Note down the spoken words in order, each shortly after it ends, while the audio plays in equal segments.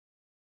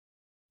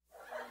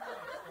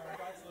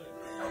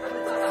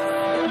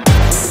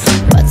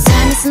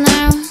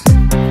listener.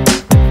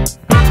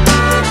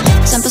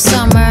 Time for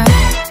summer.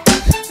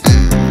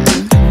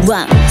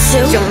 One,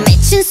 two. 좀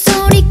미친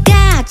소리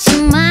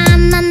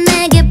같지만 난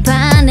내게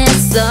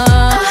반했어.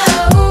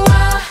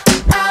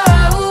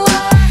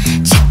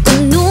 자꾸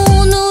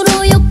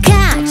눈으로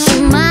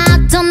욕하지 마.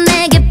 더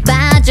내게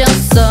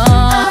빠졌어.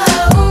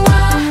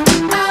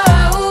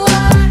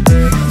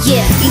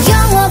 Yeah.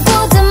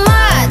 영화보다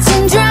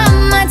멋진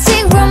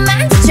드라마틱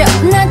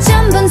로맨틱. 나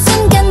전번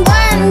순간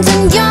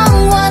완전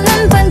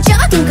영원한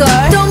반전인 걸.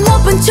 또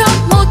못 본 척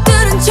못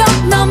들은 척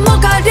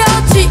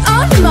넘어가려지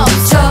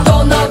어림없어.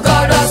 또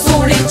나가라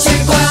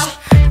소리칠 거야.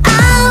 I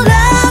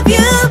love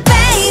you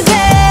baby.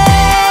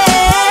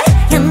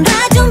 양가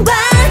좀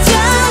봐줘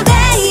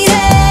baby.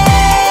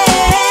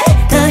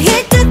 더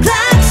hit the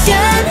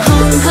Klaxon.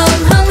 Hung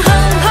hung hung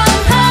hung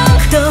hung hung.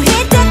 더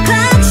hit the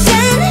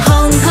Klaxon.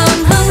 Hung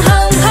hung hung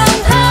hung hung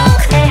hung.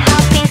 내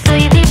happy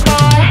sweetie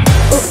boy.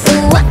 Ooh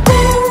ooh ooh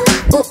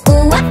ooh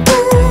ooh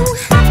ooh.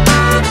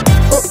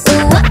 Ooh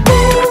ooh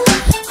ooh.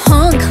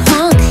 Hung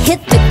hung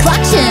hit the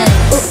Klaxon.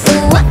 Ooh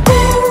ooh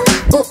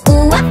ooh ooh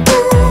ooh ooh.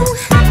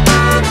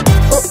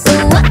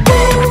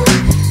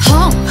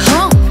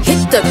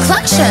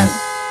 Klaxon.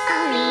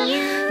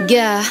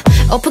 Yeah,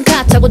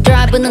 오픈카 타고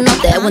드라이브는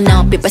어때?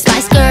 Wanna be by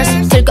Spice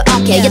Girls? 들고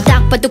okay.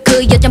 딱 봐도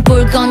그 여잔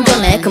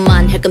불건전해.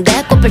 그만할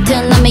건데 꽃필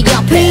튼 남의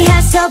옆에.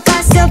 리허설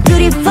봤어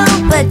beautiful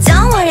but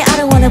don't worry I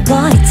don't wanna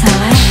body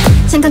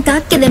tie. 잠깐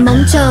깎게 내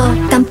멈춰.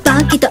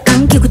 깜빡이도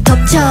안 켜고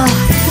덮쳐.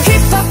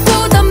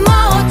 힙합보다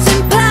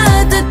멋진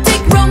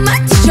파드틱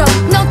로맨틱 쇼.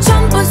 너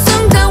처음 본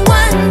순간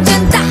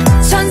완전 딱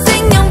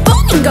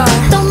천생연분인걸.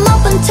 또 못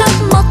본 척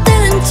못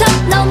들은 척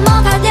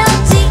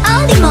넘어가려지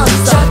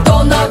어림없어.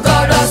 또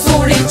나가라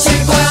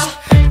소리칠 거야.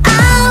 I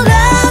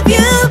love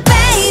you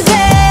baby.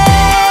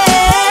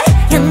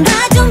 양가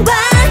좀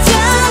봐줘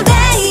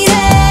baby.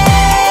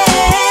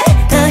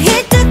 더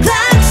hit the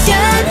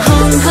Klaxon.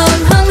 Hung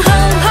hung hung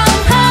hung hung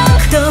hung.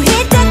 더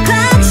hit the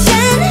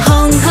Klaxon.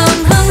 Hung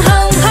hung hung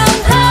hung hung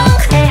hung.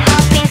 내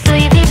happy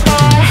sweetie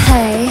boy.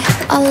 Hey,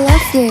 I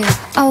love you.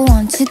 I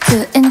want you to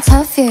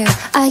interview.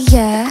 Ah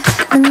yeah,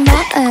 난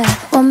너의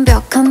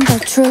완벽한 the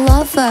true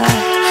lover.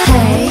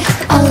 Hey,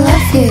 I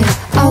love you.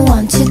 I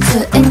want you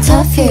to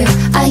interview.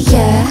 Ah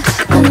yeah,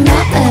 난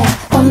너의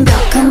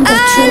완벽한 the I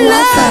true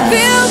love lover.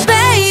 you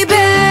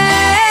baby.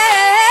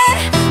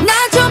 나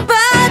좀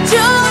봐줘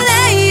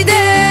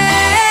lady.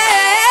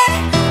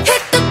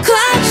 Hit the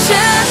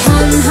Klaxon.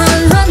 Hun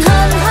hun hun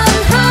hun hun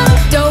hun.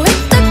 또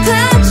hit the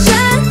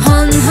Klaxon.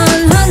 Hun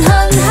hun hun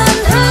hun hun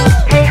hun.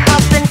 Hey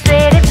hoppin'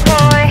 city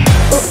boy.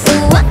 Ooh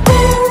ooh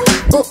ooh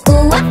ooh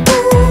ooh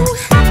ooh.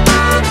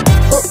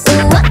 Ooh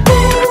ooh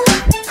ooh.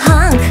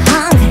 Hung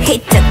hung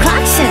hit the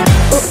Klaxon.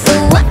 Ooh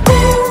ooh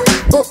ooh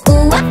ooh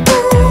ooh ooh.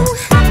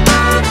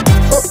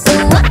 Ooh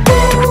ooh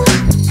ooh.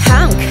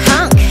 Honk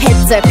honk hit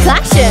the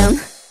Klaxon.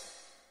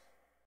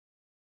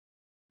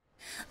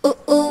 Ooh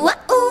ooh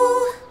ooh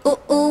ooh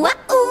ooh ooh.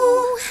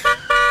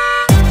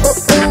 Ooh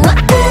ooh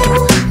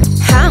ooh.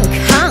 Honk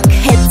honk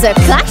hit the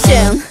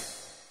Klaxon.